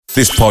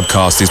This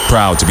podcast is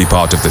proud to be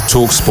part of the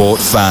TalkSport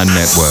Fan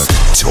Network.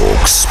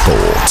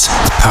 TalkSport.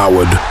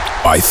 Powered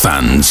by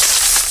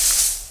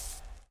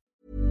fans.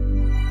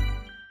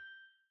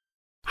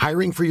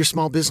 Hiring for your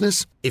small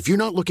business? If you're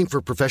not looking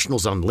for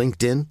professionals on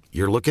LinkedIn,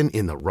 you're looking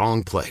in the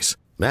wrong place.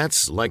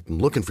 That's like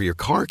looking for your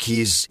car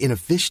keys in a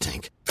fish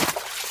tank.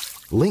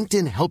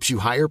 LinkedIn helps you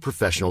hire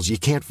professionals you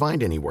can't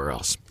find anywhere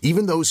else,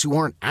 even those who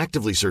aren't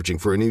actively searching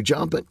for a new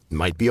job but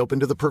might be open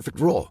to the perfect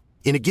role.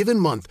 In a given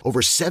month,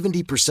 over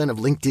 70% of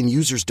LinkedIn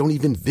users don't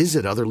even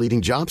visit other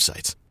leading job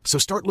sites. So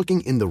start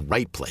looking in the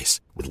right place.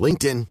 With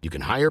LinkedIn, you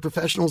can hire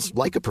professionals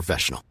like a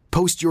professional.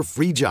 Post your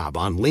free job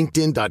on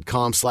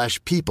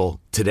linkedin.com/people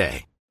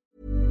today.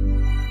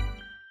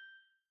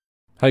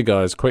 Hey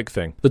guys, quick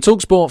thing. The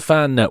TalkSport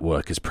Fan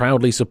Network is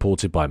proudly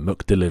supported by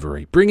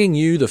McDelivery, bringing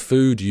you the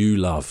food you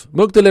love.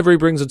 McDelivery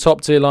brings a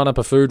top-tier lineup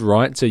of food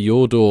right to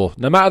your door.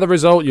 No matter the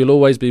result, you'll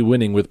always be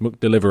winning with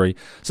McDelivery.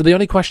 So the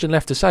only question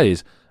left to say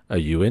is, are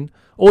you in?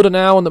 Order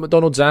now on the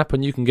McDonald's app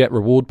and you can get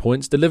reward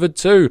points delivered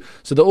too.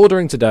 So the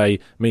ordering today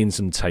means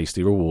some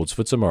tasty rewards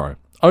for tomorrow.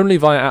 Only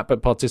via app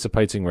at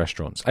participating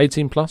restaurants.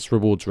 18 plus,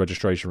 rewards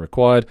registration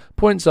required.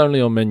 Points only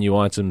on menu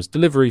items.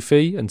 Delivery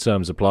fee and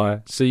terms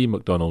apply. See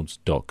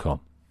mcdonalds.com.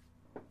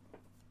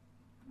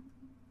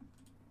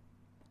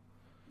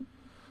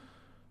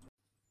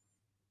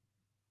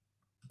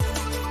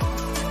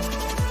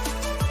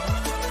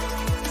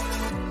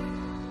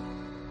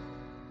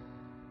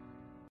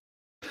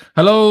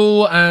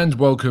 Hello and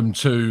welcome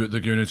to the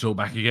Gooner Talk,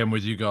 back again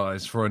with you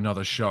guys for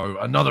another show,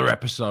 another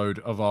episode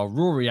of our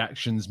Raw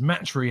Reactions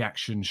match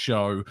reaction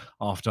show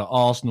after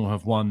Arsenal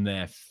have won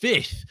their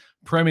fifth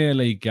Premier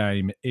League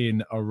game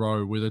in a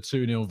row with a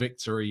 2-0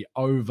 victory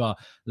over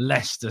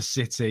Leicester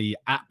City.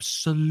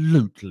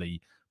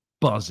 Absolutely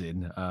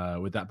buzzing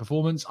with that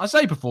performance. I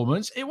say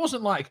performance, it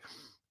wasn't like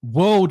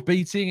world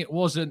beating, it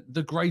wasn't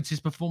the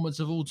greatest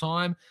performance of all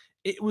time.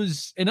 It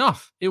was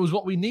enough. It was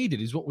what we needed,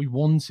 is what we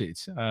wanted.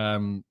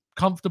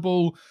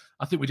 Comfortable.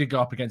 I think we did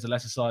go up against a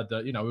Leicester side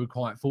that, we were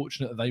quite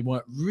fortunate that they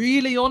weren't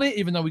really on it,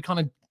 even though we kind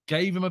of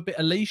gave them a bit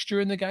of leash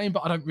during the game.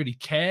 But I don't really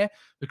care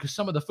because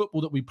some of the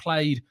football that we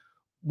played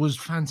was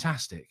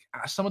fantastic.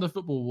 Some of the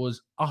football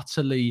was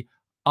utterly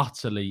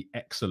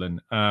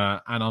excellent.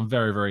 And I'm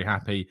very, very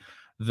happy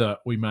that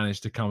we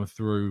managed to come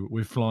through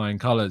with flying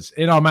colours.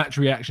 In our match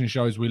reaction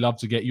shows, we love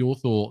to get your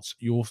thoughts,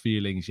 your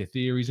feelings, your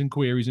theories and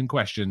queries and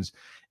questions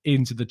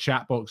into the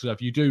chat box. So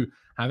if you do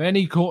have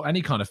any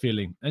kind of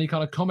feeling, any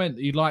kind of comment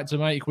that you'd like to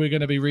make, we're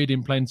going to be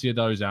reading plenty of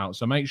those out.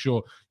 So make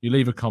sure you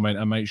leave a comment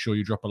and make sure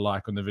you drop a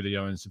like on the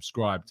video and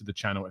subscribe to the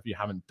channel if you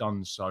haven't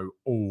done so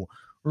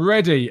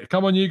already.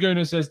 Come on, you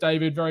Gooner, says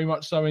David. Very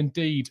much so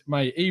indeed,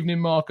 mate. Evening,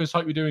 Marcus.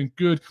 Hope you're doing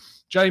good.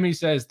 Jamie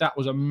says that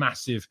was a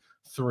massive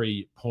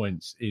 3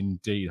 points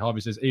indeed.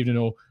 Harvey says, evening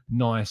all,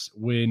 nice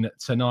win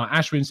tonight.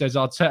 Ashwin says,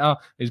 Arteta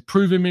is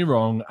proving me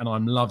wrong and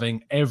I'm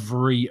loving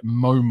every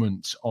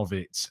moment of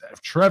it.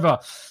 Trevor,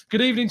 good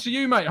evening to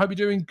you, mate. Hope you're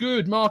doing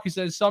good. Marky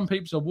says, some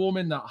peeps are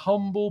warming that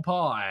humble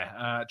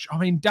pie.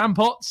 Damn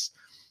pots.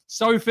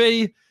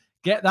 Sophie,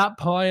 get that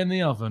pie in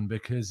the oven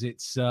because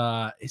it's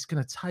going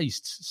to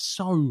taste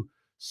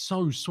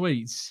so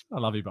sweet. I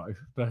love you both,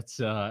 but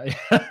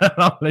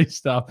lovely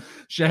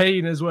stuff.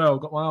 Shaheen as well,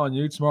 got my eye on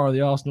you tomorrow,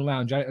 the Arsenal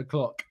Lounge, 8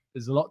 o'clock.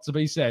 There's a lot to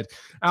be said.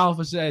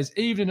 Alpha says,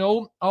 evening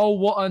all. Oh,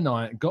 what a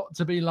night. Got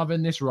to be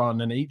loving this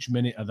run, and each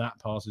minute of that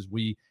passes,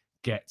 we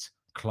get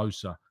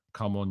closer.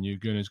 Come on, you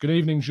Gooners. Good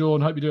evening, Sean.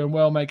 Hope you're doing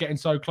well, mate. Getting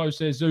so close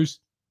there,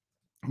 Zeus.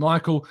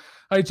 Michael,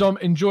 hey Tom,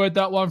 enjoyed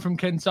that one from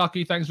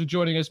Kentucky. Thanks for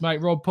joining us,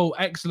 mate. Rob Paul,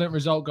 excellent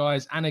result,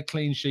 guys, and a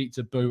clean sheet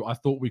to boot. I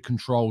thought we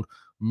controlled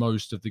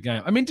most of the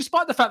game. I mean,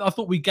 despite the fact that I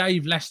thought we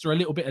gave Leicester a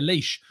little bit of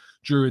leash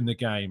during the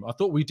game, I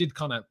thought we did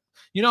kind of,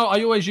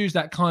 I always use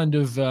that kind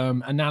of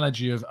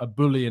analogy of a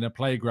bully in a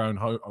playground,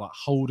 like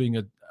holding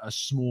a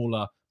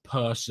smaller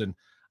person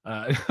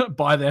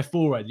by their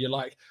forehead. You're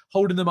like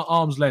holding them at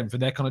arm's length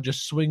and they're kind of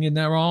just swinging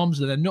their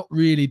arms and they're not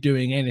really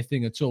doing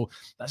anything at all.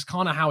 That's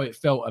kind of how it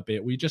felt a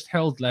bit. We just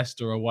held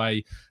Leicester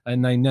away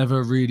and they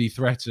never really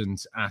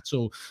threatened at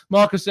all.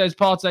 Marcus says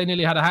Partey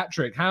nearly had a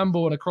hat-trick.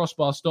 Handball and a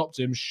crossbar stopped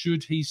him.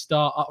 Should he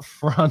start up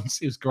front?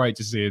 It was great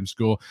to see him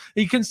score.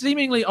 He can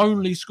seemingly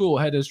only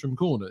score headers from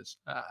corners.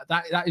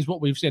 That is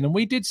what we've seen. And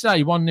we did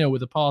say 1-0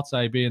 with the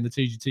Partey being the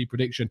TGT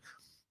prediction.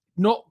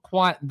 Not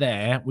quite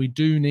there. We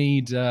do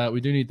need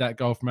that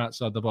goal from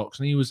outside the box,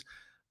 and he was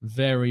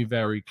very,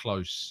 very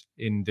close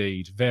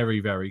indeed. Very,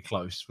 very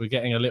close. We're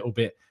getting a little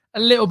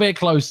bit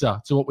closer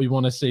to what we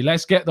want to see.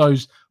 Let's get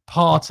those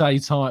party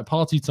time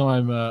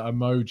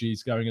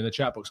emojis going in the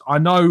chat box. I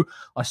know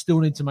I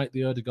still need to make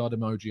the Erdegaard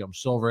emoji. I'm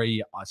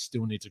sorry. I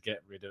still need to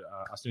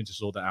I still need to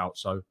sort that out.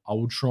 So I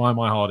will try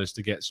my hardest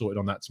to get sorted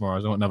on that tomorrow.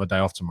 I've got another day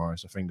off tomorrow,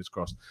 so fingers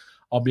crossed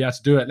I'll be able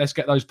to do it. Let's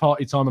get those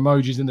party time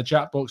emojis in the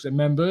chat box, and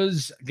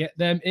members, get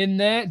them in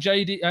there.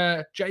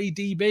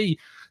 JDB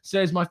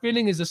says, my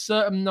feeling is a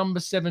certain number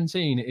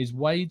 17 is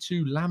way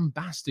too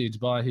lambasted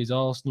by his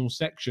Arsenal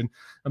section,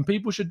 and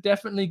people should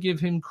definitely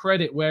give him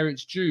credit where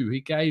it's due. He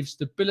gave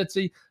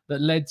stability that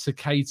led to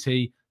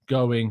KT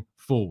going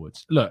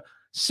forwards. Look,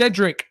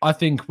 Cedric, I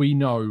think we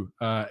know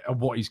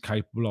what he's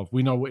capable of.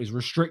 We know what his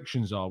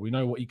restrictions are. We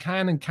know what he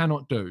can and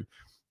cannot do.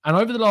 And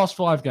over the last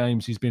 5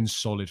 games, he's been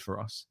solid for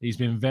us. He's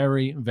been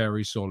very,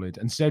 very solid.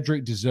 And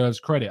Cedric deserves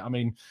credit. I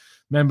mean,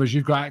 members,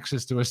 you've got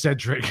access to a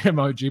Cedric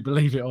emoji,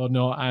 believe it or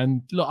not.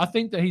 And look, I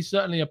think that he's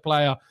certainly a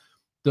player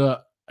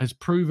that has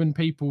proven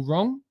people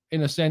wrong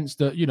in a sense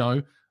that, you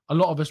know, a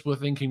lot of us were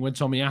thinking when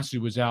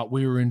Tomiyasu was out,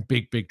 we were in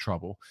big, big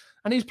trouble.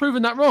 And he's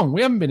proven that wrong.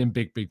 We haven't been in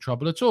big, big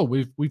trouble at all.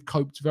 We've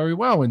coped very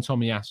well in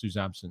Tomiyasu's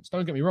absence.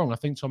 Don't get me wrong. I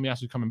think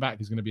Tomiyasu coming back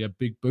is going to be a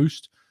big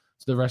boost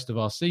to the rest of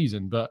our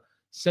season. But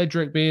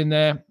Cedric being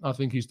there, I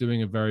think he's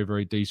doing a very,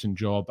 very decent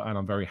job, and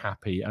I'm very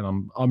happy.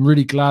 And I'm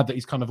really glad that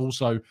he's kind of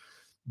also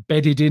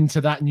bedded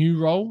into that new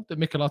role that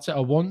Mikel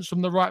Arteta wants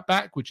from the right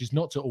back, which is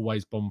not to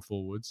always bomb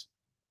forwards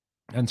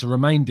and to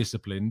remain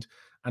disciplined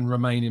and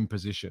remain in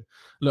position.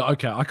 Look,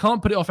 okay, I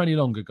can't put it off any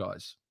longer,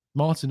 guys.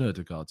 Martin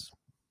Ødegaard.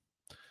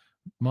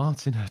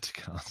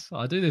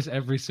 I do this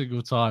every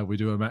single time we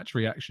do a match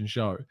reaction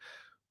show.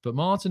 But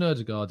Martin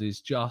Ødegaard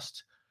is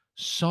just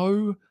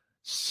so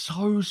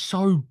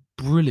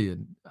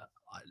brilliant.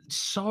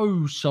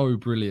 So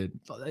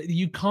brilliant.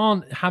 You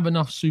can't have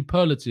enough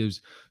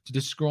superlatives to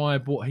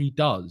describe what he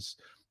does.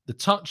 The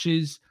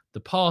touches,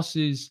 the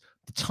passes,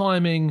 the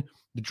timing,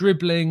 the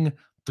dribbling,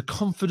 the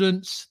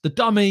confidence, the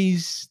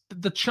dummies,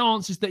 the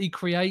chances that he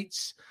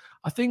creates.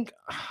 I think,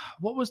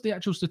 what was the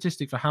actual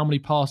statistic for how many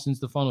passes into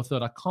the final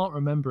third? I can't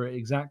remember it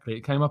exactly.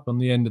 It came up on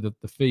the end of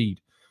the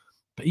feed.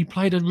 But he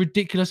played a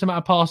ridiculous amount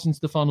of passes into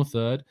the final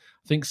third.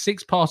 I think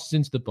 6 passes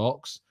into the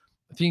box.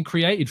 I think he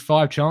created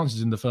 5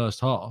 chances in the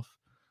first half.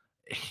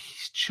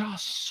 He's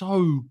just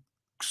so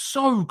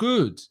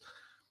good.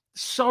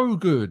 So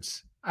good.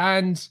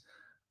 And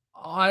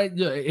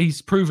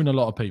he's proven a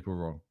lot of people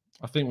wrong.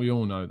 I think we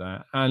all know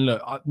that. And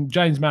look,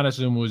 James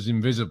Maddison was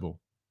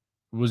invisible.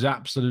 Was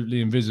absolutely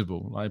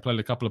invisible. Like, he played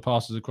a couple of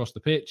passes across the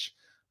pitch,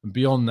 and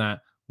beyond that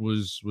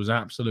was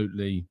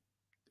absolutely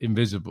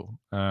invisible.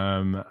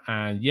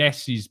 And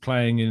yes, he's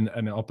playing in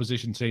an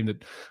opposition team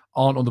that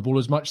aren't on the ball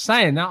as much.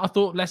 Saying that, I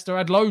thought Leicester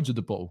had loads of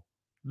the ball.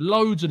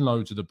 Loads and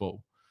loads of the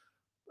ball.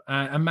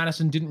 And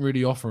Maddison didn't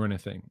really offer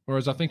anything.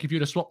 Whereas I think if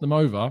you'd have swapped them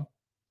over,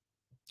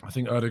 I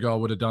think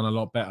Ødegaard would have done a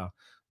lot better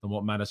than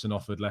what Maddison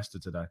offered Leicester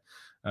today.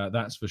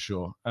 That's for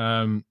sure.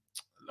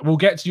 We'll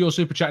get to your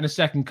super chat in a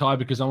second, Kai,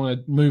 because I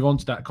want to move on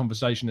to that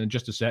conversation in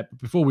just a sec. But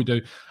before we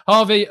do,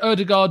 Harvey,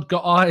 Ødegaard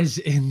got eyes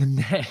in the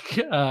neck.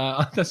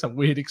 That's a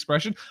weird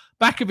expression.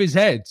 Back of his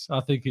head,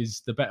 I think,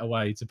 is the better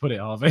way to put it,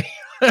 Harvey.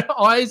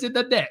 Eyes in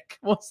the neck.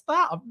 What's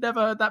that? I've never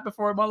heard that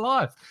before in my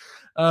life.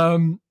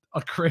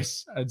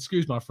 Chris,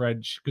 excuse my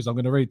French, because I'm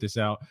going to read this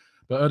out.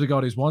 But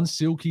Ødegaard is one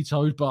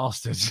silky-toed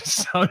bastard.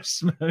 So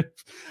smooth.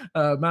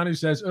 Manu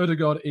says,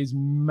 Ødegaard is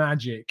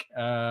magic.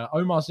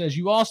 Omar says,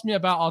 you asked me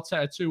about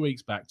Arteta 2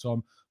 weeks back,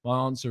 Tom.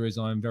 My answer is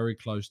I'm very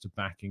close to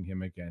backing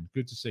him again.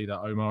 Good to see that,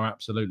 Omar.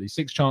 Absolutely.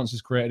 6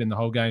 chances created in the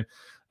whole game.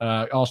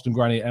 Arsenal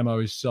Granny, Emo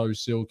is so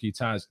silky.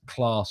 Taz,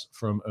 class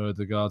from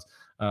Ødegaard.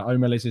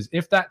 Omar says,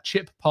 if that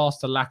chip pass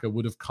to Laka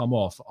would have come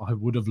off, I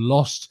would have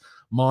lost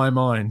my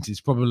mind. It's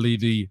probably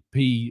the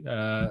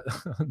the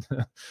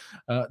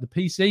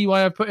PC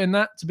way of putting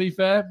that, to be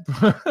fair.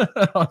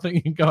 I think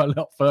you can go a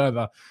lot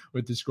further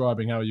with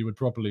describing how you would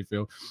properly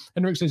feel.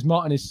 Henrik says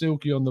Martin is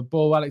silky on the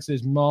ball. Alex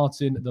says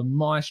Martin, the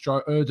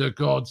maestro.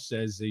 Ødegaard,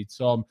 says he,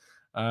 Tom.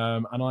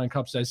 And Iron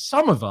Cup says,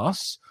 some of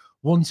us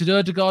wanted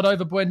Ødegaard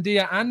over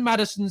Buendia and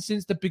Maddison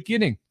since the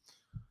beginning.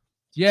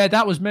 Yeah,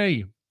 that was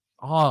me.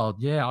 Oh,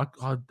 yeah,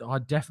 I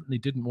definitely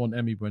didn't want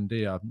Emi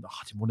Buendia.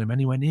 I didn't want him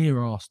anywhere near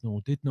Arsenal.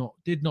 Did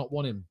not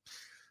want him.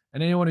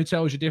 And anyone who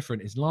tells you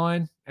different is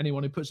lying.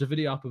 Anyone who puts a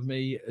video up of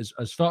me as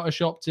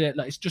photoshopped it,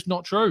 like, it's just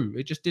not true.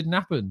 It just didn't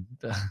happen.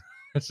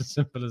 It's as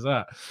simple as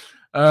that.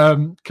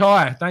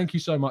 Kai, thank you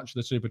so much for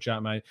the super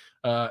chat, mate.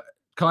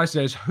 Kai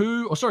says,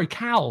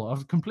 Cal,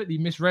 I've completely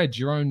misread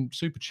your own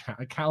super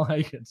chat. Cal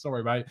Hagen,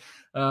 sorry, mate.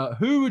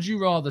 Who would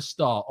you rather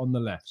start on the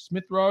left,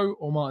 Smith Rowe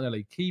or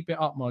Martinelli? Keep it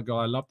up, my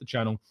guy. Love the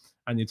channel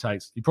and your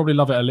takes. You probably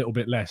love it a little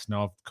bit less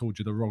now I've called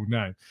you the wrong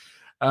name.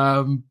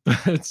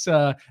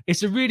 But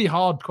it's a really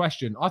hard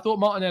question. I thought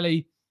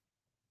Martinelli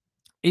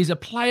is a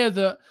player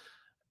that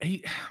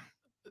the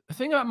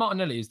thing about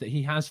Martinelli is that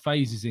he has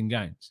phases in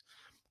games.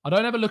 I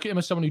don't ever look at him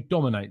as someone who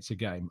dominates a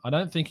game. I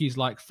don't think he's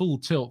like full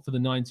tilt for the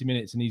 90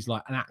 minutes and he's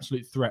like an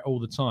absolute threat all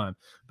the time.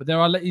 But there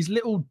are these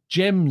little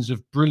gems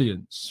of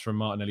brilliance from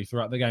Martinelli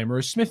throughout the game,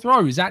 whereas Smith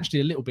Rowe is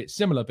actually a little bit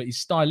similar, but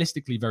he's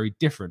stylistically very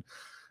different.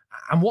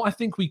 And what I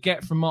think we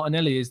get from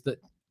Martinelli is that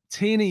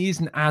Tierney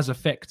isn't as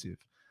effective.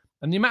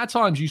 And the amount of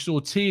times you saw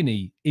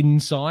Tierney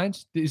inside,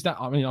 is that,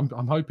 I mean,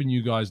 I'm hoping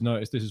you guys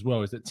noticed this as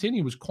well, is that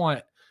Tierney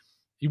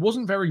he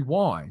wasn't very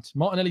wide.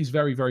 Martinelli's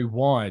very, very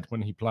wide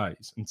when he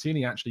plays. And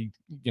Tierney actually,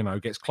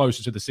 gets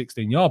closer to the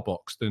 16-yard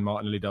box than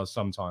Martinelli does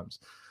sometimes.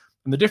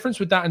 And the difference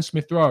with that and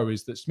Smith Rowe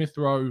is that Smith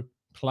Rowe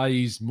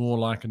plays more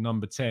like a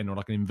number 10 or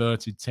like an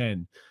inverted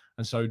 10.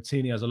 And so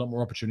Tierney has a lot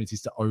more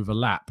opportunities to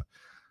overlap.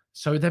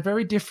 So they're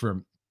very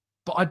different.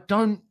 But I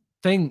don't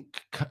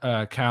think,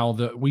 Cal,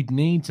 that we'd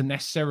need to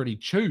necessarily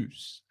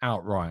choose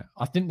outright.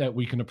 I think that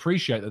we can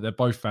appreciate that they're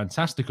both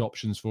fantastic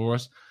options for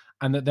us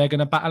and that they're going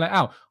to battle it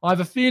out. I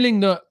have a feeling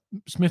that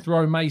Smith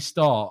Rowe may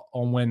start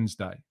on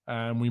Wednesday,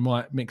 and we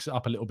might mix it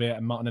up a little bit,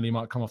 and Martinelli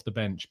might come off the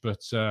bench,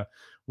 but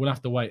we'll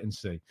have to wait and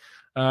see.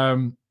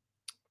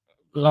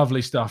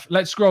 Lovely stuff.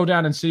 Let's scroll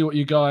down and see what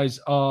you guys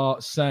are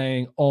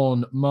saying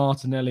on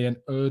Martinelli and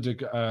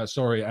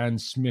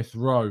and Smith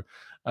Rowe.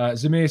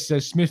 Zamir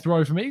says Smith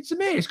Rowe for me.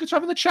 Zamir, it's good to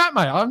have in the chat,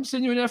 mate. I haven't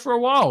seen you in there for a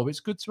while.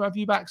 It's good to have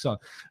you back, son.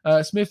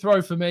 Smith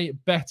Rowe for me,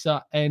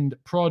 better end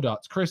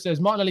product. Chris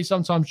says Martinelli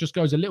sometimes just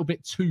goes a little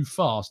bit too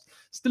fast.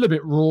 Still a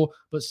bit raw,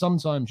 but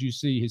sometimes you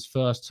see his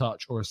first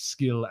touch or a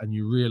skill and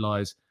you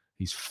realise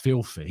he's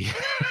filthy.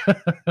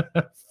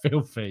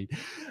 Filthy.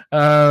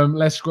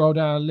 Let's scroll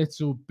down a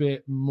little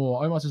bit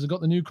more. Omar says, I've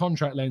got the new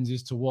contract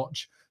lenses to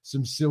watch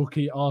some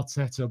silky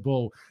Arteta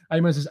ball.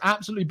 Eamon says,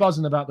 absolutely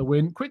buzzing about the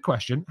win. Quick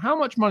question. How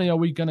much money are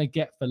we going to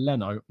get for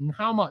Leno? And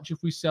how much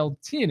if we sell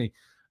Tierney?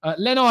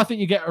 Leno, I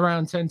think you get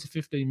around 10 to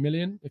 15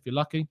 million if you're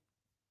lucky.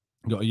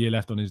 Got a year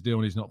left on his deal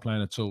and he's not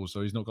playing at all,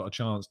 so he's not got a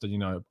chance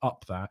to,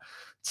 up that.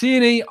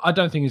 Tierney, I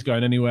don't think he's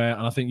going anywhere,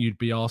 and I think you'd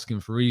be asking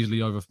for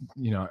easily over,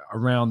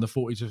 around the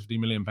 40 to 50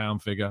 million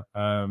pound figure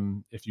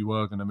if you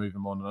were going to move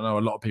him on. And I know a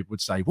lot of people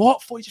would say,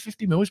 what, 40 to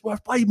 50 mil is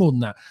worth way more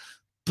than that.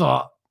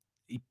 But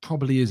he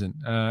probably isn't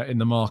in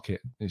the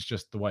market. It's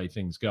just the way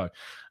things go.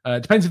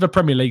 Depends if a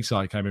Premier League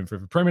side came in for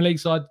him. If a Premier League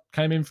side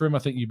came in for him, I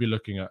think you'd be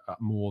looking at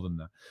more than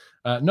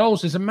that. Noel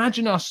says,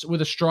 imagine us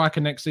with a striker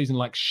next season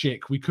like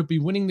Schick. We could be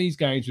winning these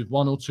games with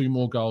 1 or 2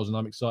 more goals, and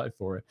I'm excited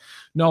for it.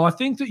 No, I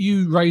think that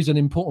you raise an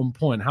important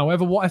point.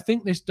 However, what I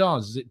think this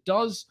does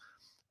is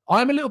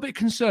I'm a little bit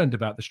concerned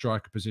about the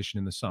striker position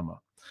in the summer.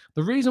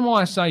 The reason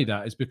why I say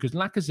that is because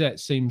Lacazette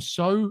seems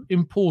so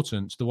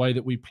important to the way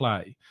that we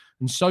play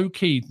and so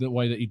key to the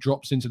way that he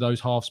drops into those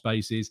half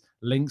spaces,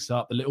 links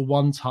up, the little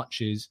one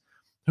touches.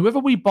 Whoever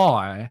we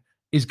buy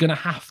is going to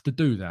have to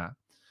do that.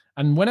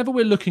 And whenever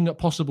we're looking at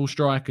possible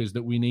strikers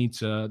that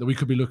we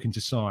could be looking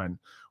to sign,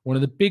 one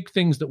of the big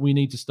things that we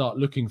need to start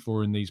looking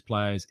for in these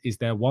players is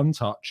their one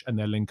touch and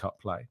their link-up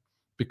play.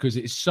 Because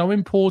it's so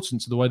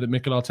important to the way that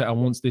Mikel Arteta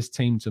wants this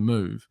team to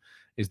move,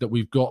 is that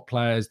we've got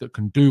players that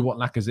can do what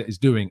Lacazette is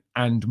doing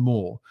and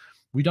more.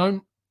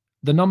 The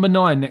number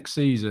 9 next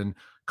season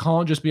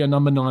can't just be a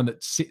number 9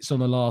 that sits on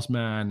the last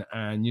man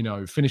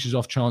and, finishes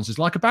off chances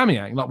like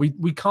Aubameyang. Like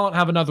we can't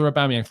have another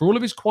Aubameyang. For all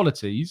of his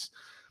qualities,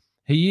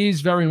 he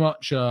is very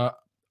much a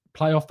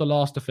play off the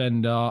last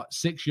defender,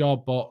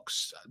 6-yard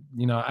box,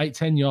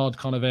 8-10 yard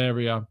kind of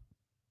area.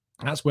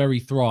 That's where he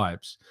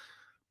thrives.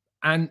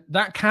 And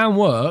that can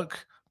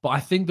work, but I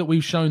think that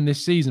we've shown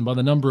this season by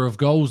the number of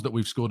goals that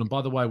we've scored. And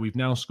by the way, we've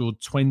now scored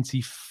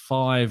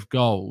 25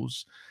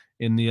 goals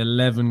in the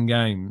 11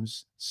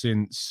 games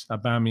since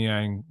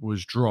Aubameyang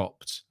was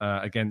dropped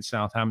against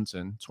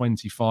Southampton.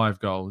 25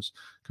 goals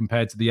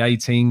compared to the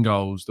 18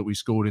 goals that we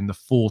scored in the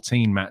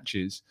 14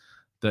 matches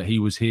that he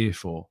was here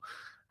for.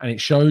 And it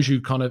shows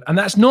you and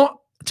that's not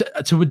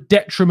to a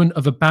detriment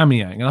of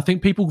Aubameyang. And I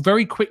think people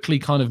very quickly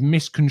kind of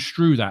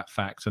misconstrue that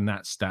fact and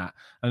that stat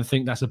and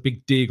think that's a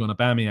big dig on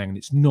Aubameyang, and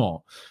it's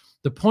not.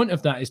 The point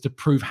of that is to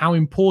prove how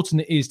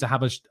important it is to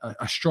have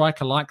a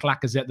striker like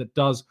Lacazette that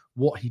does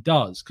what he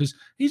does. Because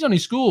he's only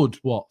scored,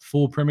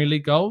 4 Premier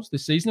League goals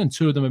this season, and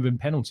 2 of them have been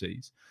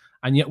penalties.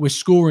 And yet we're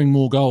scoring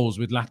more goals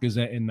with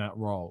Lacazette in that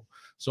role.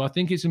 So I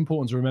think it's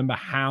important to remember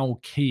how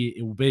key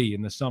it will be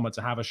in the summer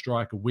to have a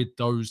striker with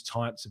those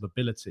types of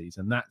abilities.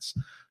 And that's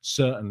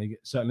certainly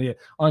it.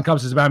 Iron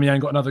Cub says Aubameyang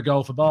got another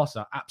goal for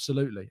Barca.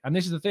 Absolutely. And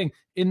this is the thing.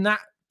 In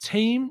that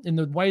team, in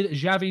the way that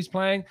Xavi's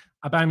playing,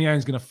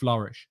 Aubameyang's going to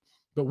flourish.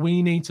 But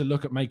we need to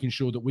look at making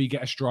sure that we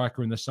get a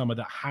striker in the summer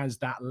that has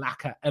that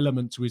lacquer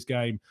element to his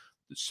game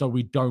so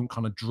we don't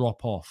kind of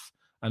drop off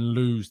and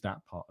lose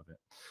that part of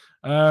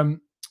it.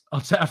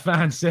 Arteta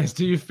fan says,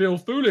 do you feel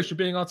foolish for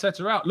being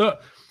Arteta out?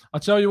 Look, I'll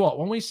tell you what,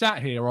 when we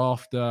sat here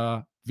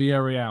after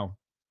Villarreal,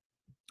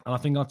 and I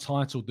think I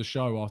titled the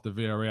show after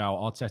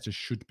Villarreal, Arteta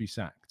should be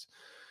sacked.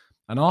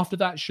 And after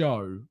that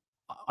show,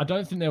 I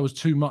don't think there was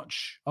too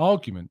much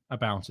argument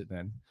about it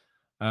then.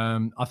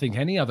 I think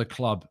any other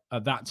club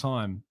at that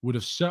time would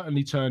have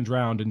certainly turned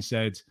around and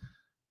said,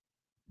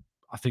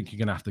 I think you're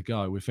going to have to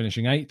go. We're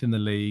finishing 8th in the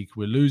league.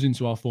 We're losing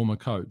to our former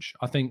coach.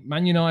 I think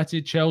Man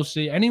United,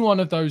 Chelsea, any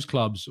one of those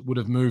clubs would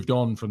have moved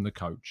on from the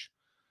coach.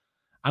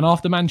 And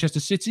after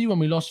Manchester City, when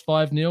we lost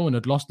 5-0 and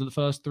had lost the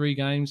first 3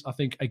 games, I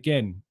think,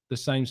 again, the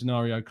same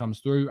scenario comes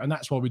through. And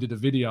that's why we did a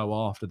video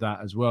after that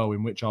as well,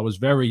 in which I was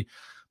very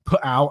put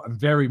out and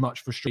very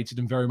much frustrated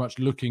and very much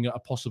looking at a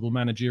possible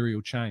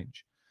managerial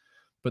change.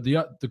 But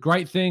the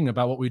great thing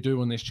about what we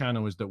do on this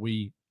channel is that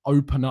we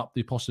open up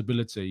the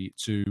possibility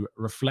to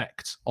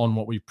reflect on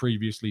what we've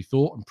previously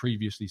thought and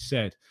previously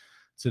said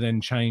to then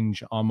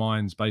change our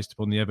minds based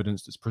upon the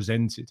evidence that's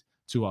presented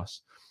to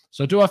us.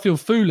 So do I feel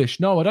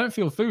foolish? No, I don't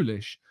feel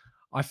foolish.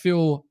 I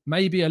feel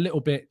maybe a little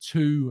bit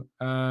too,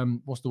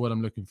 what's the word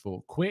I'm looking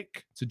for?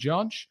 Quick to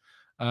judge.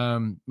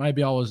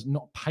 Maybe I was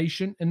not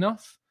patient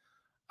enough.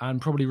 and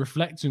probably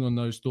reflecting on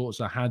those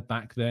thoughts I had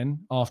back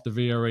then after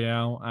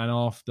Villarreal and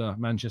after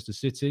Manchester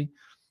City,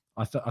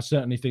 I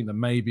certainly think that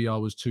maybe I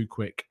was too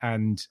quick.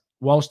 And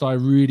whilst I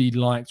really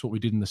liked what we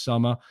did in the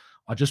summer,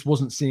 I just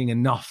wasn't seeing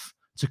enough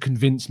to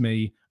convince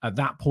me at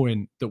that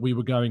point that we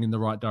were going in the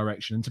right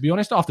direction. And to be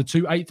honest, after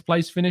 2 8th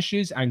place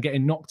finishes and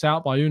getting knocked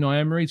out by Unai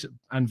Emery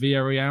and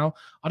Villarreal,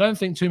 I don't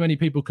think too many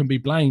people can be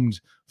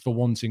blamed for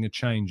wanting a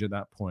change at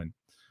that point.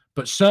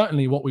 But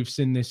certainly what we've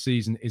seen this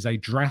season is a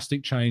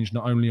drastic change,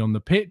 not only on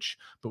the pitch,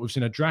 but we've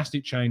seen a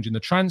drastic change in the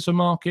transfer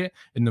market,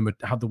 in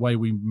the way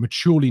we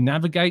maturely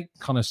navigate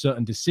kind of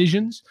certain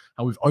decisions,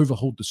 how we've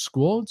overhauled the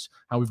squads,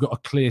 how we've got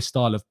a clear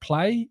style of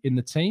play in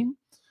the team.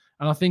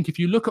 And I think if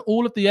you look at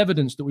all of the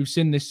evidence that we've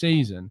seen this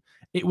season,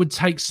 it would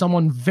take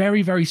someone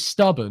very, very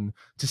stubborn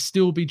to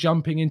still be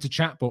jumping into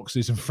chat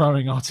boxes and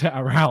throwing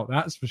Arteta out,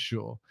 that's for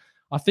sure.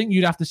 I think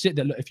you'd have to sit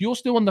there. Look, if you're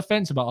still on the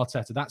fence about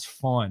Arteta, that's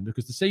fine,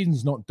 because the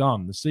season's not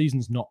done. The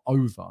season's not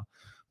over.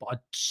 But I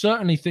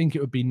certainly think it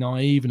would be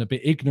naive and a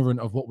bit ignorant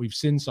of what we've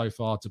seen so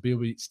far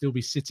to still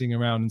be sitting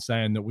around and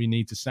saying that we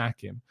need to sack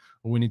him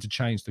or we need to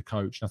change the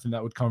coach. And I think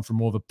that would come from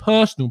more of a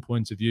personal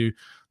point of view,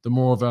 the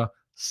more of a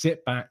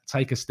sit back,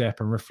 take a step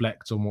and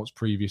reflect on what's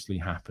previously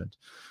happened.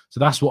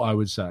 So that's what I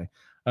would say.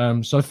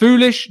 So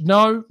foolish?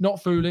 No,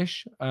 not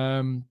foolish,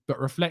 but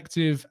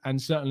reflective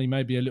and certainly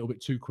maybe a little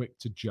bit too quick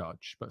to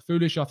judge. But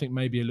foolish, I think,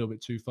 maybe a little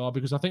bit too far,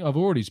 because I think I've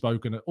always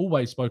spoken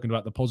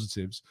about the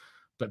positives,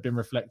 but been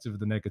reflective of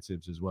the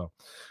negatives as well.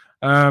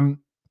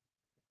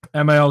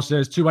 MAL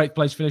says 2 8th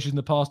place finishes in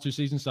the past 2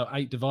 seasons, so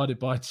 8 divided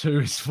by 2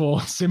 is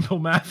 4. Simple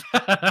math.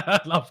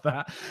 Love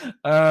that.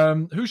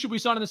 Who should we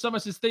sign in the summer,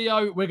 says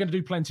Theo? We're going to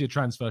do plenty of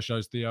transfer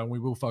shows, Theo, and we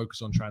will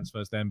focus on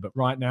transfers then. But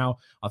right now,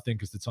 I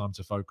think it's the time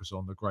to focus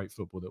on the great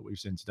football that we've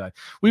seen today.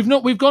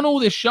 We've gone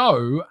all this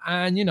show,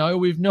 and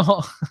we've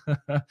not.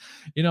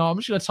 I'm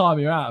just going to time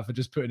you out for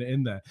just putting it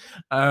in there.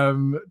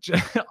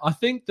 I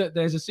think that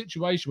there's a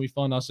situation we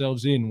find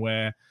ourselves in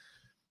where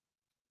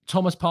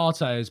Thomas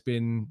Partey has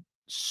been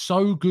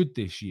so good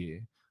this year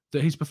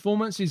that his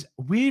performances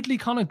weirdly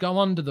kind of go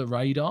under the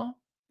radar.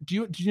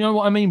 Do you know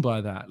what I mean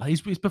by that? Like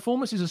his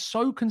performances are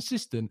so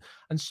consistent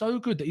and so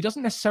good that he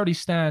doesn't necessarily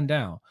stand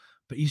out,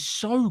 but he's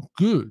so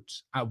good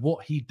at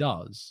what he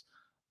does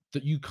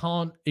that you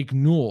can't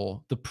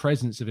ignore the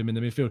presence of him in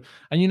the midfield.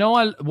 And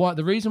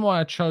the reason why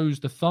I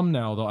chose the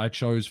thumbnail that I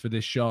chose for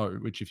this show,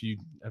 which if you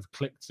have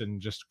clicked and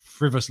just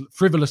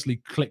frivolously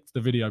clicked the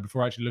video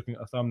before actually looking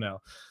at a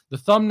thumbnail, the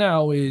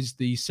thumbnail is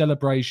the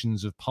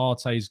celebrations of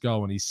Partey's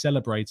goal, and he's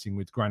celebrating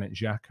with Granit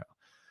Xhaka.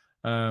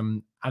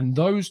 And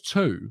those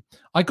two,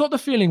 I got the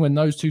feeling when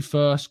those two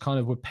first kind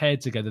of were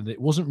paired together that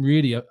it wasn't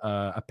really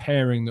a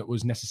pairing that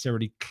was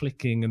necessarily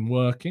clicking and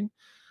working.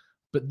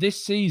 But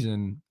this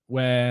season,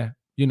 where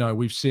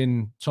we've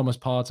seen Thomas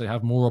Partey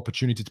have more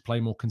opportunity to play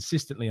more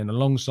consistently, and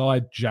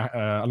alongside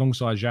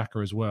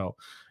Xhaka as well,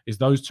 is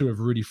those two have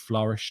really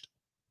flourished.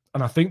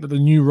 And I think that the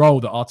new role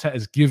that Arteta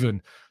has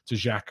given to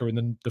Xhaka,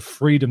 and the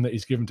freedom that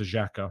he's given to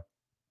Xhaka,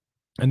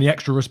 and the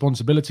extra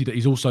responsibility that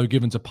he's also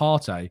given to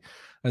Partey,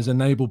 has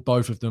enabled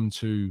both of them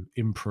to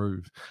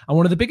improve. And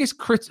one of the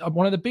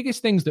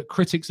biggest things that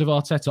critics of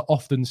Arteta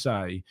often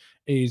say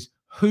is,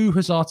 who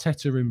has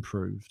Arteta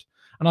improved?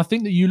 And I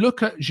think that you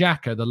look at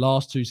Xhaka the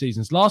last 2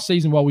 seasons. Last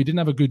season, while we didn't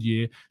have a good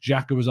year,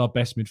 Xhaka was our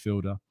best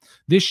midfielder.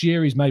 This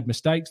year, he's made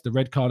mistakes. The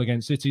red card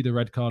against City, the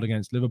red card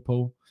against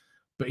Liverpool.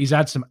 But he's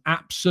had some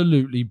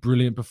absolutely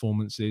brilliant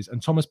performances.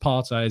 And Thomas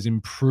Partey has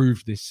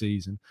improved this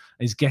season.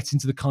 He's getting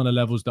to the kind of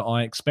levels that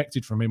I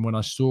expected from him when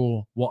I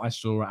saw what I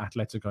saw at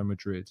Atletico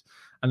Madrid.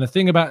 And the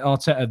thing about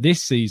Arteta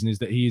this season is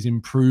that he is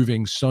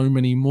improving so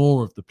many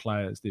more of the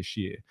players this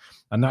year.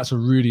 And that's a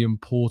really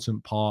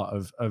important part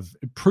of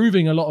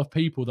proving a lot of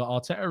people that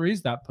Arteta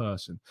is that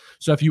person.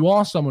 So if you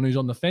are someone who's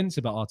on the fence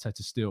about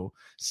Arteta still,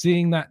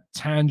 seeing that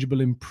tangible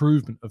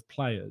improvement of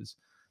players,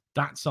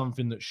 that's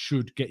something that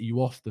should get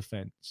you off the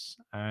fence.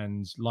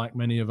 And like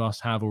many of us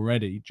have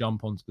already,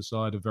 jump onto the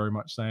side of very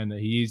much saying that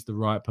he is the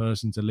right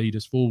person to lead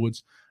us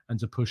forwards and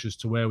to push us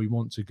to where we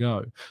want to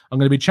go. I'm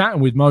going to be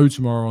chatting with Mo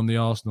tomorrow on the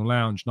Arsenal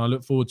Lounge, and I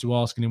look forward to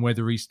asking him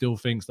whether he still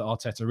thinks that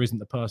Arteta isn't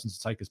the person to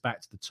take us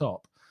back to the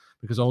top.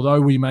 Because although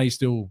we may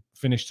still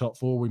finish top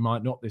 4, we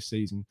might not this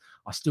season,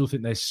 I still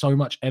think there's so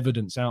much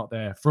evidence out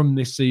there from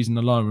this season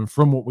alone and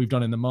from what we've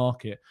done in the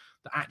market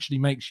that actually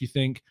makes you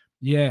think,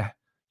 yeah,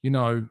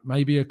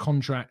 maybe a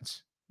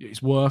contract,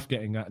 it's worth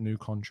getting that new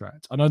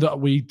contract. I know that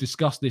we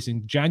discussed this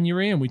in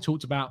January and we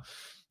talked about,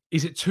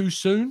 is it too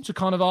soon to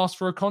kind of ask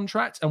for a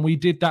contract? And we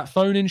did that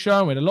phone-in show.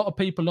 And we had a lot of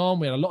people on.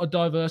 We had a lot of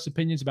diverse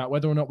opinions about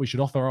whether or not we should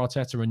offer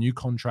Arteta a new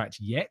contract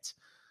yet.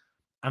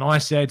 And I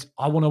said,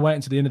 I want to wait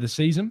until the end of the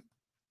season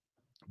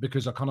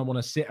because I kind of want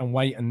to sit and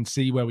wait and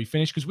see where we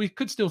finish, because we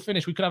could still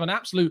finish. We could have an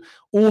absolute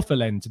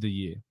awful end to the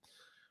year.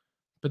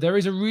 But there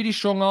is a really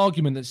strong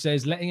argument that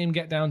says letting him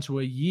get down to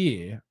a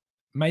year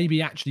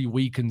maybe actually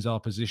weakens our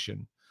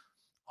position.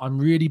 I'm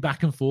really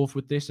back and forth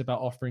with this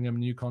about offering him a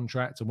new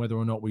contract and whether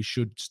or not we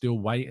should still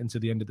wait until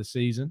the end of the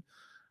season.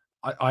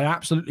 I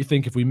absolutely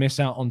think if we miss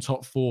out on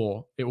top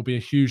four, it will be a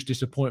huge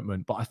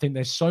disappointment. But I think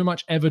there's so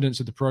much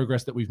evidence of the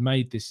progress that we've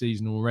made this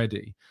season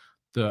already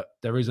that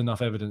there is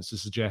enough evidence to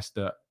suggest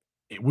that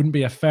it wouldn't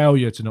be a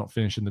failure to not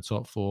finish in the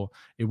top four.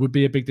 It would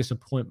be a big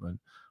disappointment.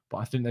 But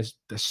I think there's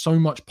so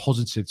much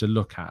positive to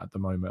look at the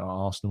moment at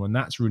Arsenal, and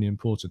that's really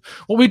important.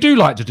 What we do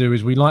like to do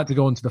is we like to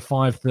go onto the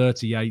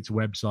 538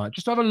 website,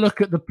 just to have a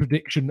look at the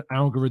prediction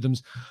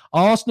algorithms.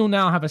 Arsenal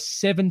now have a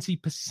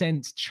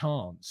 70%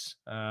 chance,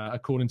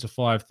 according to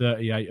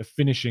 538, of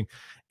finishing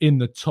in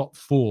the top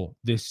four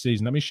this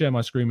season. Let me share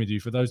my screen with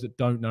you. For those that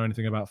don't know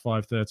anything about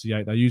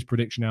 538, they use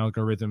prediction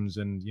algorithms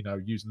and,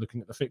 use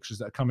looking at the fixtures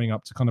that are coming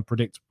up to kind of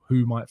predict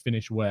who might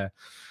finish where.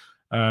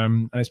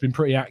 And it's been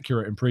pretty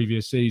accurate in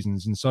previous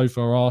seasons. And so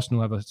far,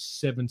 Arsenal have a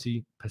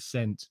 70%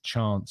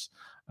 chance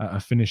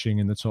of finishing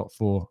in the top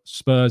four.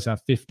 Spurs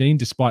have 15,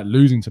 despite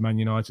losing to Man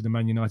United, and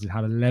Man United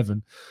had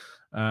 11.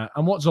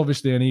 And what's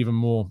obviously an even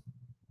more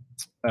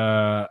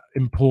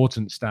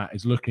important stat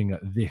is looking at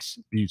this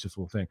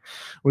beautiful thing,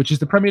 which is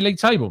the Premier League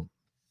table.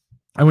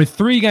 And with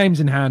 3 games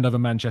in hand over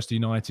Manchester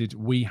United,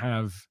 we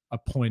have a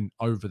point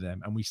over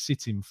them and we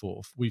sit in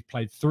fourth. We've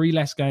played 3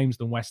 less games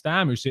than West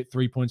Ham, who sit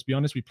 3 points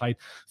behind us. We played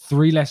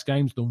 3 less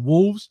games than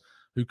Wolves,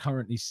 who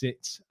currently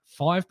sit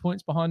 5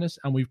 points behind us.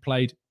 And we've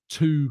played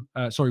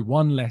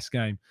 1 less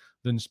game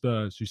than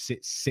Spurs, who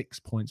sit 6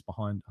 points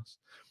behind us.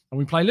 And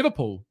we play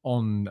Liverpool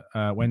on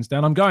Wednesday,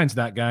 and I'm going to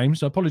that game.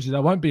 So apologies,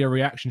 there won't be a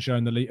reaction show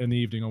in the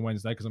evening on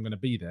Wednesday because I'm going to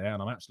be there,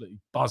 and I'm absolutely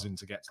buzzing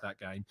to get to that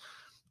game.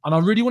 And I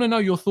really want to know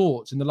your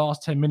thoughts in the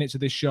last 10 minutes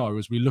of this show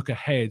as we look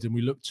ahead and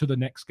we look to the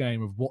next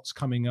game of what's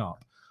coming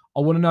up.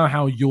 I want to know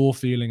how you're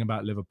feeling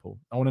about Liverpool.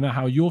 I want to know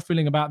how you're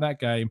feeling about that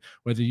game,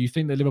 whether you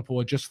think that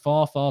Liverpool are just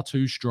far, far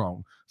too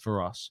strong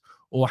for us,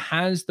 or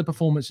has the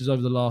performances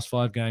over the last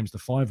 5 games, the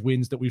 5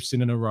 wins that we've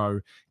seen in a row,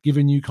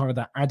 given you kind of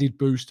that added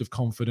boost of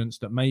confidence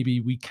that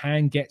maybe we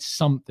can get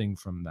something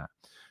from that.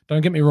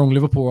 Don't get me wrong,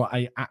 Liverpool are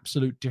an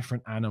absolute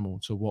different animal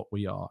to what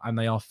we are, and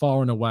they are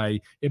far and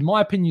away, in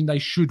my opinion, they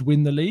should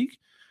win the league.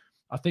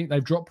 I think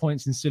they've dropped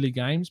points in silly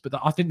games, but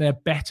I think they're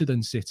better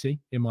than City,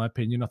 in my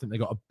opinion. I think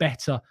they've got a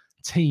better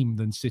team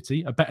than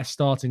City, a better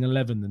starting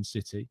 11 than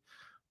City.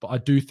 But I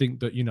do think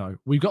that,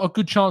 we've got a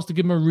good chance to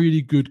give them a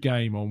really good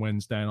game on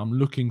Wednesday, and I'm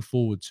looking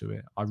forward to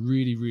it. I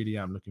really, really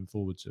am looking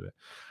forward to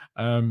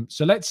it.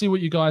 So let's see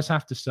what you guys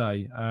have to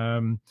say.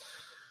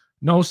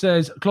 Noel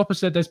says, Klopp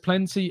said there's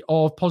plenty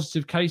of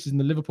positive cases in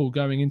the Liverpool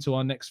going into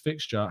our next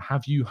fixture.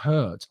 Have you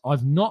heard?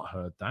 I've not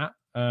heard that.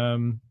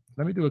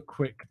 Let me do a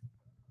quick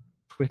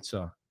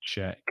Twitter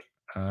check.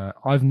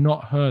 I've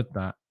not heard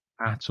that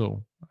at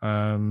all.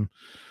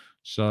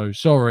 So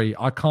sorry,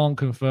 I can't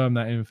confirm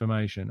that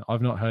information.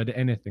 I've not heard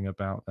anything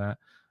about that.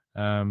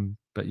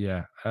 But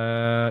yeah,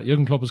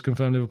 Jurgen Klopp has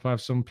confirmed Liverpool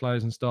have some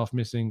players and staff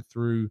missing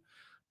through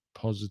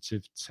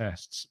positive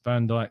tests.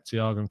 Van Dijk,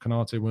 Thiago and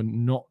Konate were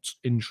not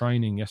in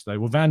training yesterday.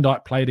 Well, Van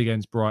Dijk played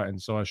against Brighton,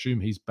 so I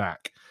assume he's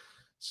back.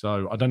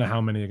 So I don't know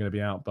how many are going to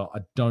be out, but I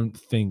don't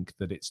think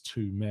that it's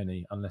too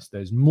many unless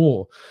there's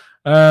more.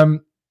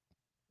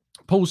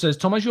 Paul says,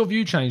 Tom, has your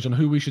view changed on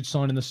who we should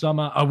sign in the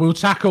summer? We'll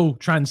tackle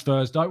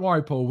transfers. Don't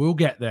worry, Paul. We'll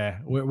get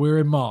there. We're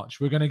in March.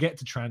 We're going to get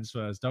to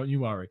transfers. Don't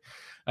you worry.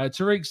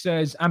 Tariq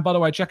says, and by the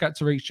way, check out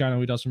Tariq's channel.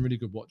 He does some really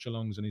good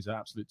watch-alongs, and he's an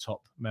absolute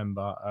top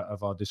member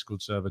of our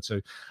Discord server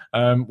too.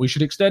 We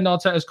should extend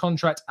Arteta's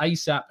contract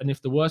ASAP, and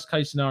if the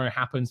worst-case scenario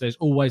happens, there's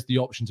always the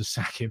option to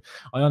sack him.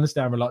 I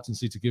understand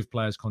reluctancy to give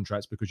players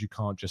contracts because you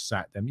can't just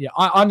sack them. Yeah,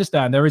 I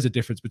understand there is a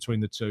difference between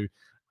the two.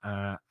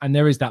 And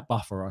there is that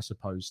buffer, I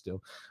suppose,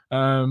 still.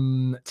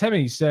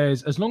 Temi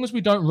says, as long as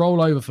we don't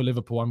roll over for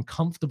Liverpool, I'm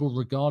comfortable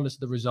regardless of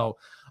the result.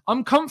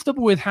 I'm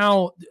comfortable with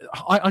how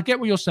I get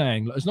what you're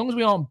saying. As long as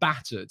we aren't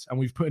battered and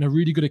we've put in a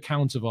really good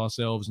account of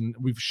ourselves and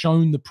we've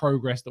shown the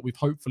progress that we've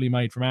hopefully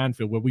made from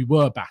Anfield, where we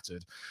were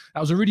battered.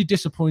 That was a really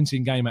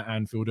disappointing game at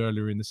Anfield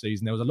earlier in the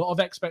season. There was a lot of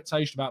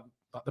expectation about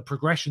the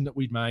progression that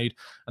we'd made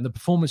and the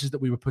performances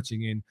that we were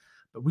putting in.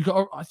 But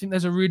I think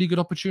there's a really good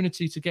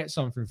opportunity to get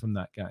something from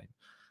that game.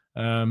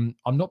 I'm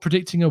not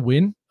predicting a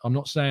win. I'm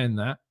not saying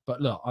that.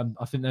 But look,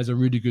 I think there's a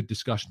really good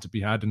discussion to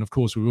be had. And of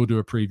course, we will do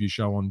a preview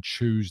show on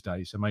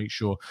Tuesday. So make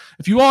sure,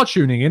 if you are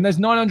tuning in, there's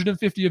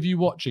 950 of you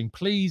watching.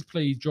 Please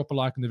drop a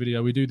like on the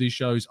video. We do these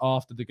shows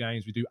after the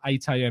games. We do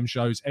 8 a.m.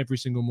 shows every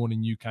single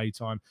morning UK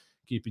time,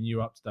 keeping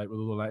you up to date with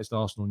all the latest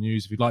Arsenal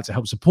news. If you'd like to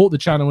help support the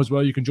channel as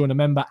well, you can join a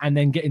member and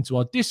then get into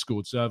our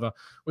Discord server,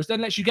 which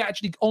then lets you get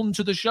actually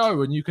onto the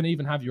show, and you can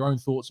even have your own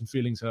thoughts and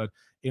feelings heard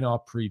in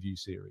our preview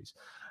series.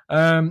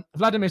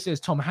 Vladimir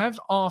says, Tom, have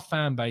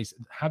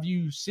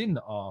you seen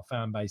our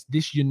fan base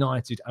this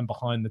united and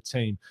behind the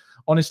team?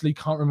 Honestly,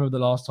 can't remember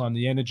the last time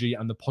the energy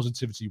and the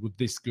positivity were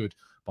this good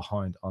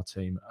behind our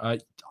team.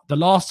 The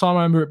last time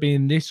I remember it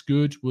being this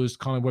good was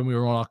kind of when we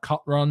were on our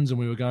cut runs and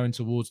we were going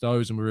towards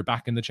those and we were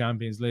back in the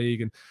Champions League.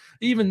 And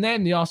even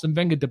then, the Arsene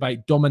Wenger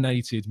debate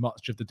dominated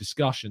much of the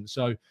discussion.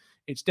 So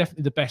it's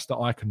definitely the best that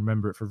I can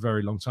remember it for a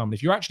very long time. And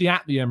if you're actually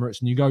at the Emirates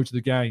and you go to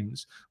the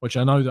games, which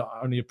I know that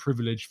only a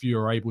privileged few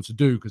are able to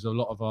do because a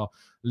lot of our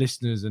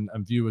listeners and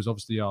viewers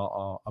obviously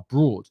are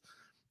abroad,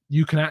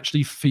 you can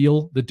actually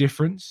feel the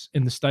difference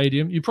in the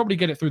stadium. You probably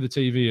get it through the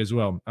TV as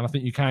well, and I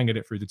think you can get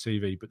it through the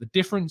TV. But the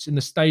difference in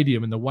the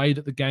stadium and the way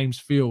that the games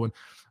feel, and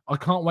I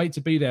can't wait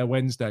to be there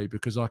Wednesday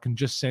because I can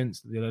just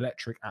sense that the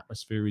electric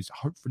atmosphere is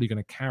hopefully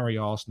going to carry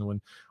Arsenal,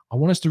 and I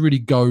want us to really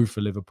go for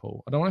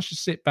Liverpool. I don't want us to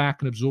sit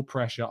back and absorb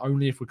pressure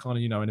only if we're kind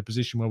of, in a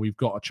position where we've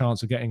got a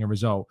chance of getting a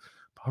result.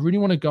 But I really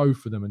want to go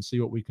for them and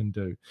see what we can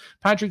do.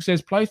 Patrick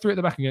says, play three at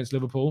the back against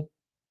Liverpool,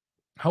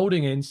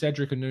 holding in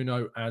Cedric and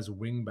Nuno as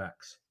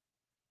wing-backs.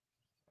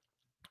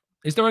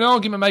 Is there an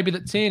argument maybe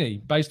that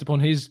Tierney, based upon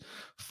his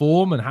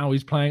form and how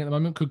he's playing at the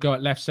moment, could go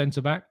at left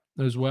centre-back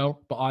as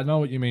well? But I know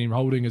what you mean.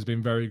 Holding has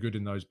been very good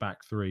in those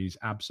back threes.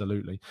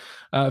 Absolutely.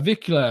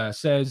 Vikler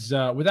says,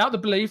 without the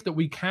belief that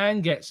we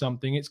can get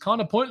something, it's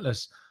kind of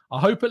pointless. I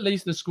hope at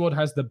least the squad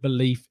has the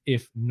belief,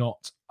 if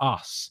not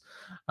us.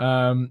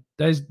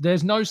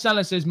 There's no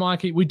Salah, says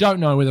Mikey. We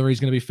don't know whether he's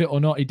going to be fit or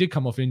not. He did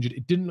come off injured.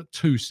 It didn't look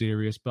too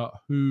serious, but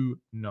who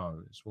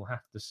knows? We'll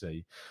have to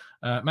see.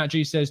 Matt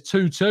G says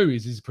 2-2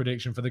 is his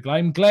prediction for the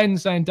game. Glenn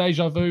saying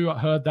deja vu. I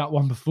heard that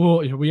one before.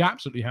 We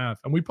absolutely have.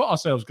 And we put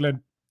ourselves,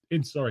 Glenn,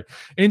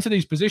 into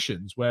these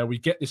positions where we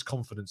get this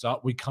confidence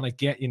up. We kind of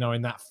get,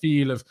 in that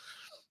feel of,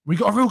 we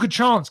got a real good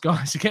chance,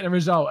 guys, to get a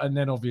result. And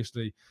then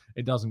obviously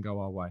it doesn't go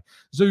our way.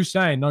 Zeus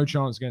saying no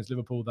chance against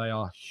Liverpool. They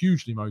are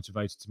hugely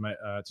motivated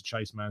to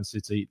chase Man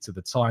City to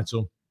the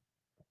title.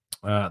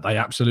 They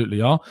absolutely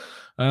are.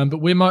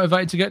 But we're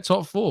motivated to get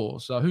top four.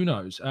 So who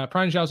knows?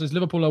 Pranjal says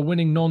Liverpool are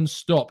winning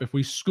non-stop. If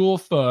we score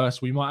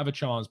first, we might have a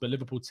chance, but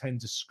Liverpool tend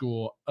to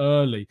score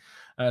early.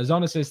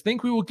 Zana says,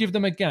 think we will give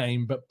them a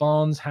game, but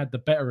Barnes had the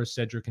better of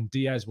Cedric and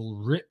Diaz will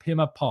rip him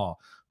apart,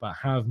 but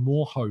have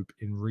more hope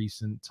in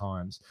recent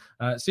times.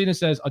 Cena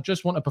says, I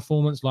just want a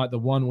performance like the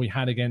one we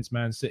had against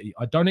Man City.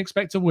 I don't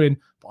expect to win,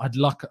 but I'd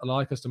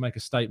like us to make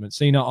a statement.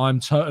 Cena, I'm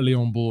totally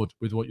on board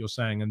with what you're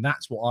saying, and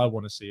that's what I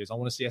want to see. I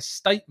want to see a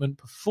statement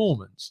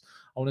performance.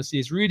 I want to see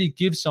us really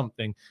give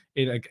something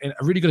in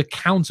a really good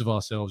account of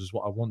ourselves is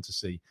what I want to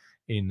see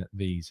in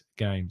these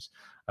games.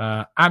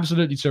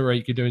 Absolutely,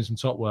 Tariq, you're doing some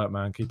top work,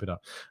 man. Keep it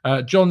up.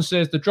 John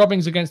says the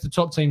drubbings against the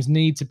top teams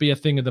need to be a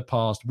thing of the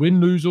past.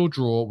 Win, lose, or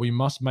draw, we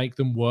must make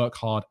them work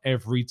hard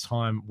every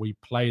time we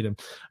play them.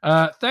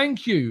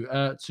 Thank you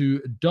to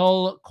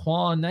Dol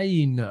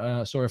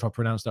Quanain. Sorry if I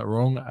pronounced that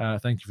wrong.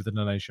 Thank you for the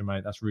donation,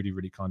 mate. That's really,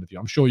 really kind of you.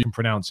 I'm sure you can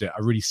pronounce it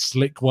a really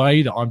slick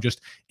way that I'm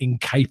just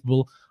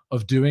incapable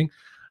of doing.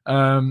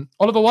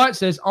 Oliver White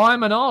says,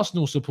 I'm an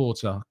Arsenal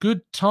supporter.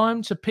 Good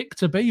time to pick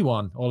to be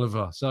one,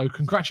 Oliver. So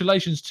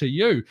congratulations to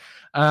you.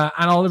 And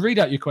I'll read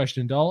out your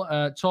question, Dol.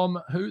 Tom,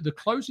 the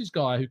closest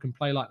guy who can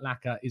play like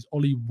Laka is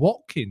Ollie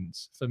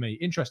Watkins for me.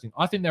 Interesting.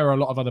 I think there are a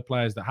lot of other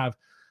players that have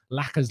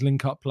Laka's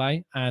link-up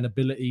play and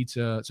ability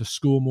to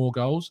score more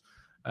goals.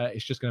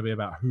 It's just going to be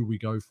about who we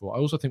go for. I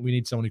also think we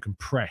need someone who can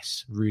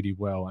press really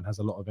well and has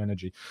a lot of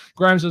energy.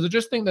 Graham says, I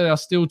just think they are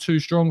still too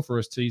strong for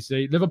us,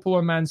 TC. Liverpool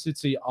and Man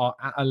City are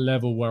at a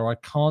level where I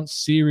can't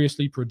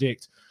seriously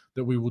predict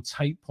that we will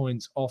take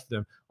points off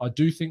them. I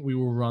do think we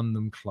will run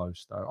them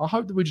close, though. I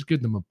hope that we just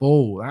give them a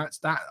ball.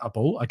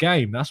 A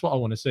game. That's what I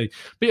want to see.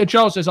 Peter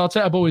Charles says,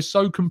 ARTETABALL is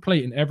so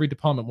complete in every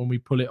department when we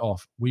pull it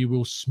off. We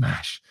will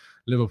smash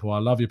Liverpool. I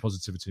love your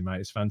positivity,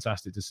 mate. It's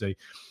fantastic to see.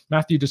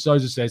 Matthew De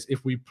Souza says,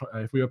 if we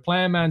were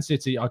playing Man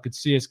City, I could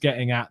see us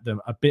getting at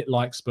them a bit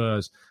like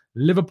Spurs.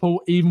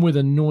 Liverpool, even with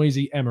a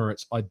noisy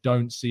Emirates, I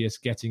don't see us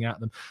getting at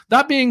them.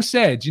 That being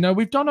said,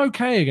 we've done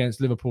okay against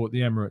Liverpool at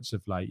the Emirates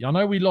of late. I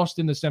know we lost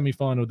in the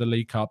semi-final of the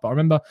League Cup, but I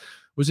remember,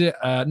 was it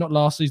not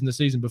last season, the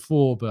season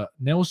before, but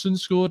Nelson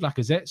scored,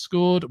 Lacazette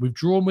scored. We've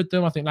drawn with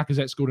them. I think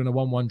Lacazette scored in a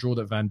 1-1 draw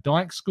that Van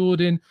Dijk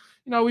scored in.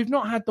 We've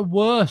not had the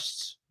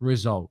worst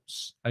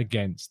results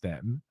against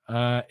them.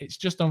 It's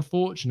just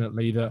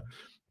unfortunately that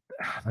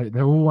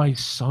they're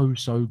always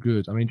so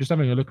good. I mean, just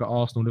having a look at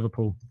Arsenal,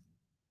 Liverpool.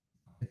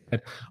 I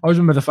always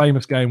remember the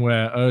famous game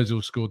where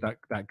Ozil scored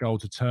that goal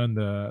to turn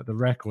the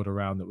record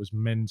around. That was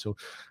mental.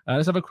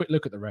 Let's have a quick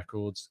look at the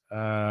records.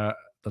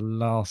 The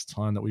last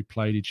time that we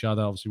played each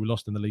other, obviously we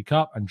lost in the League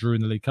Cup and drew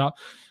in the League Cup.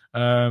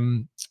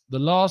 The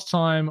last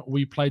time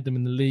we played them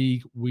in the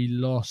league, we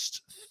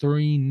lost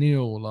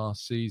 3-0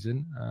 last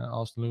season.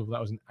 Arsenal, that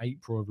was in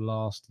April of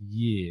last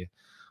year.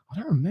 I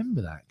don't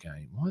remember that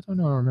game. Why don't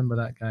I remember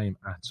that game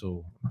at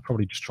all? I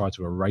probably just tried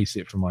to erase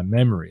it from my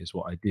memory is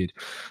what I did.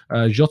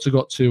 Jota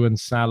got 2 and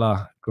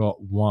Salah got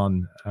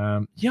 1. I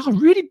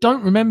really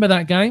don't remember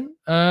that game.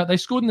 They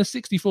scored in the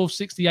 64th,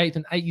 68th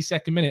and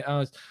 82nd minute.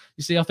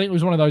 You see, I think it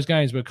was one of those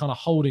games where we're kind of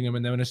holding them,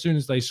 and then as soon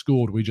as they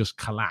scored, we just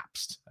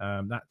collapsed.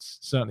 That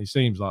certainly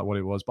seems like what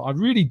it was. But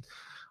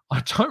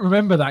I don't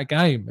remember that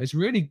game. It's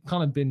really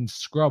kind of been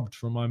scrubbed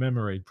from my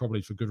memory,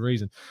 probably for good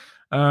reason.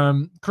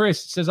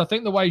 Chris says, I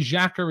think the way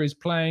Xhaka is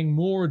playing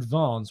more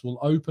advanced will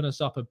open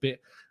us up a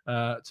bit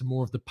to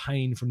more of the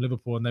pain from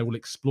Liverpool, and they will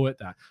exploit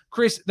that.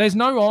 Chris, there's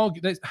no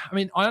argument. I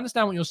mean, I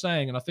understand what you're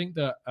saying, and I think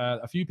that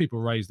a few people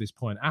raised this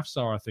point.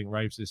 Afsar, I think,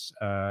 raised this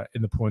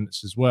in the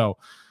points as well.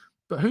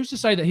 But who's to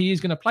say that he is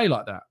going to play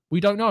like that?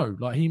 We don't know.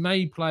 Like, he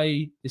may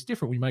play, it's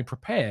different. We may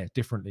prepare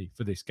differently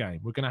for this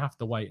game. We're going to have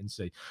to wait and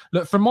see.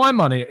 Look, for my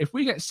money, if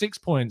we get 6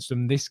 points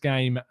from this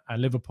game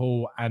and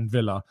Liverpool and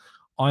Villa,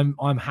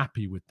 I'm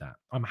happy with that.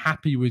 I'm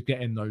happy with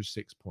getting those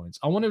 6 points.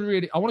 I want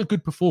a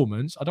good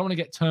performance. I don't want to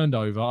get turned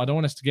over. I don't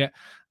want us to get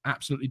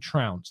absolutely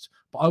trounced.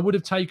 But I would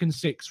have taken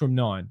 6 from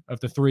 9 of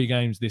the 3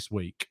 games this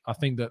week. I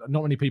think that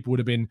not many people would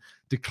have been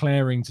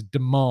declaring to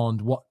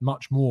demand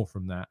much more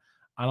from that.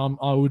 And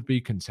I would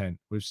be content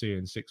with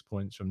seeing 6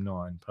 points from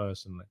 9,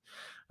 personally.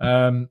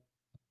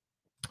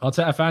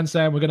 Arteta fans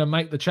saying we're going to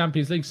make the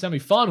Champions League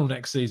semi-final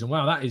next season.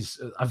 Wow, that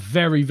is a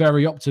very,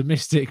 very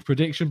optimistic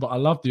prediction, but I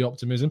love the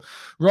optimism.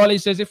 Riley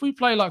says, if we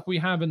play like we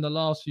have in the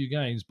last few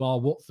games, bar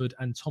Watford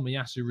and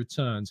Tomiyasu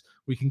returns,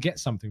 we can get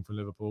something from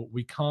Liverpool.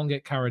 We can't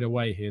get carried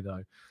away here,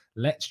 though.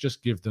 Let's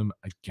just give them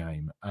a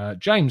game.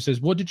 James says,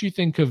 what did you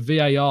think of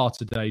VAR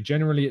today?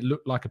 Generally, it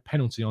looked like a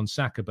penalty on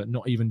Saka, but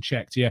not even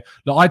checked. Yeah,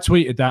 look, I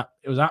tweeted that.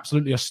 It was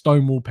absolutely a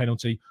stonewall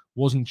penalty.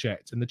 Wasn't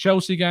checked. And the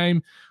Chelsea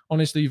game,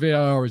 honestly,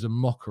 VAR is a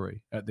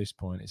mockery at this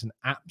point. It's an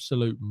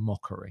absolute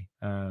mockery.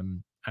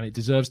 And it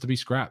deserves to be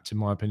scrapped, in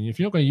my opinion. If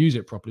you're not going to use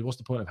it properly, what's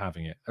the point of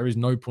having it? There is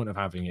no point of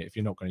having it if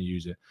you're not going to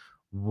use it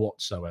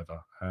whatsoever.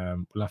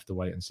 We'll have to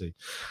wait and see.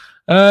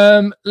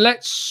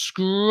 Let's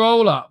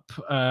scroll up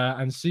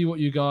and see what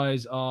you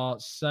guys are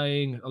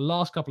saying. The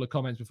last couple of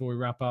comments before we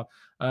wrap up.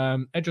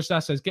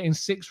 Edrasas says, getting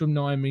 6 from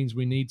 9 means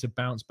we need to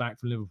bounce back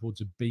from Liverpool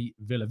to beat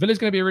Villa. Villa's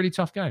going to be a really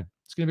tough game.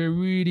 It's going to be a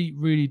really,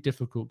 really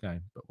difficult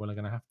game, but we're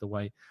going to have to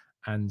wait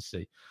and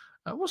see.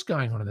 What's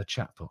going on in the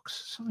chat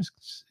box?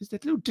 Is there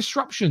little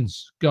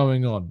disruptions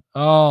going on?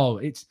 Oh,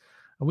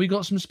 we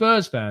got some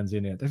Spurs fans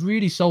in here. They're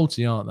really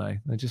salty, aren't they?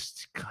 They're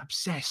just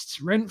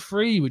obsessed,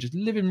 rent-free. We're just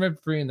living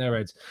rent-free in their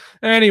heads.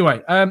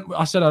 Anyway,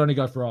 I said I'd only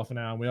go for half an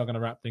hour, and we are going to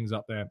wrap things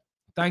up there.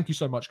 Thank you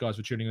so much, guys,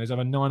 for tuning in. There's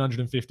over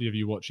 950 of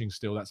you watching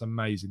still. That's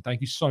amazing.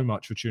 Thank you so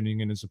much for tuning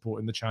in and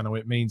supporting the channel.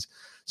 It means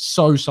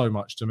so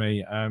much to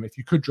me. If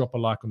you could drop a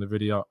like on the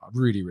video, I'd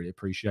really, really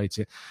appreciate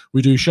it.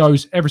 We do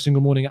shows every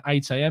single morning at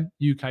 8 a.m.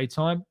 UK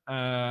time,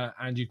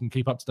 and you can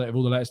keep up to date with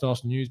all the latest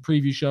Arsenal news,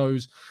 preview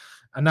shows,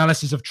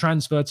 analysis of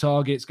transfer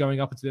targets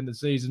going up at the end of the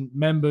season.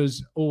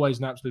 Members, always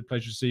an absolute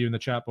pleasure to see you in the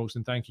chat box,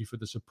 and thank you for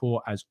the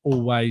support as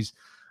always.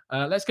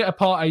 Let's get a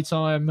party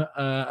time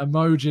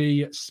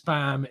emoji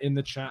spam in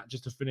the chat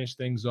just to finish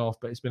things off.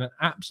 But it's been an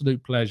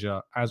absolute pleasure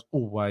as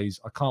always.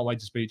 I can't wait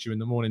to speak to you in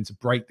the morning to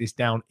break this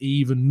down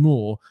even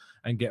more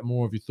and get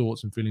more of your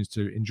thoughts and feelings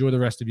too. Enjoy the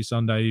rest of your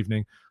Sunday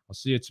evening. I'll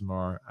see you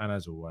tomorrow. And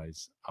as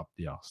always, up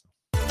the Arsenal.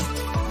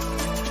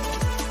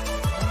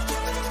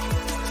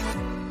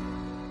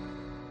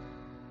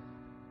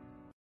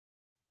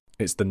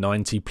 It's the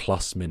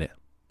 90-plus minute.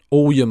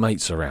 All your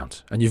mates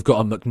around, and you've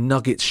got a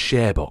McNuggets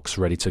share box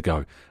ready to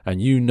go,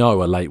 and you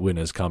know a late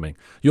winner's coming.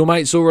 Your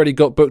mate's already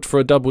got booked for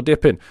a double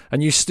dipping,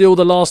 and you steal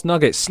the last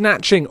nugget,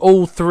 snatching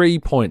all 3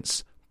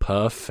 points.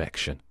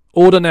 Perfection.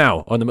 Order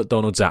now on the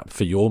McDonald's app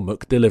for your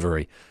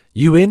McDelivery.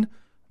 You in?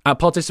 At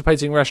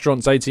participating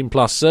restaurants, 18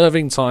 plus,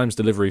 serving times,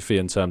 delivery fee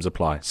and terms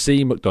apply.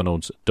 See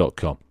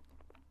mcdonalds.com.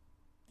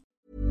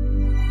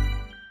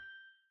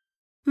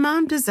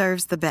 Mom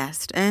deserves the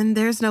best, and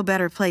there's no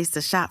better place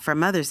to shop for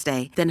Mother's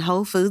Day than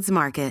Whole Foods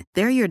Market.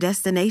 They're your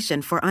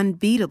destination for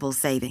unbeatable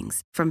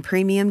savings, from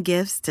premium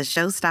gifts to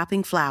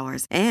show-stopping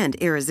flowers and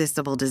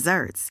irresistible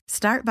desserts.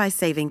 Start by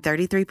saving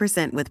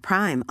 33% with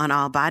Prime on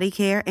all body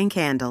care and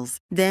candles.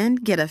 Then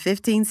get a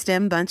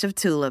 15-stem bunch of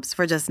tulips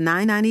for just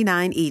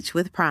 $9.99 each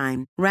with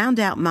Prime. Round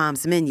out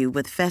Mom's menu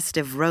with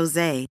festive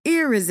rosé,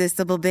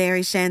 irresistible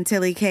berry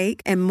chantilly cake,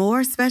 and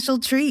more special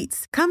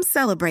treats. Come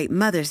celebrate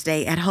Mother's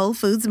Day at Whole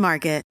Foods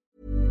Market.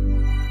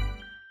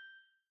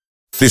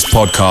 This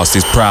podcast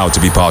is proud to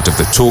be part of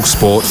the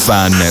TalkSport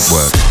Fan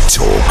Network.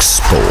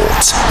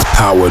 TalkSport.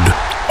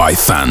 Powered by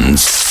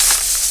fans.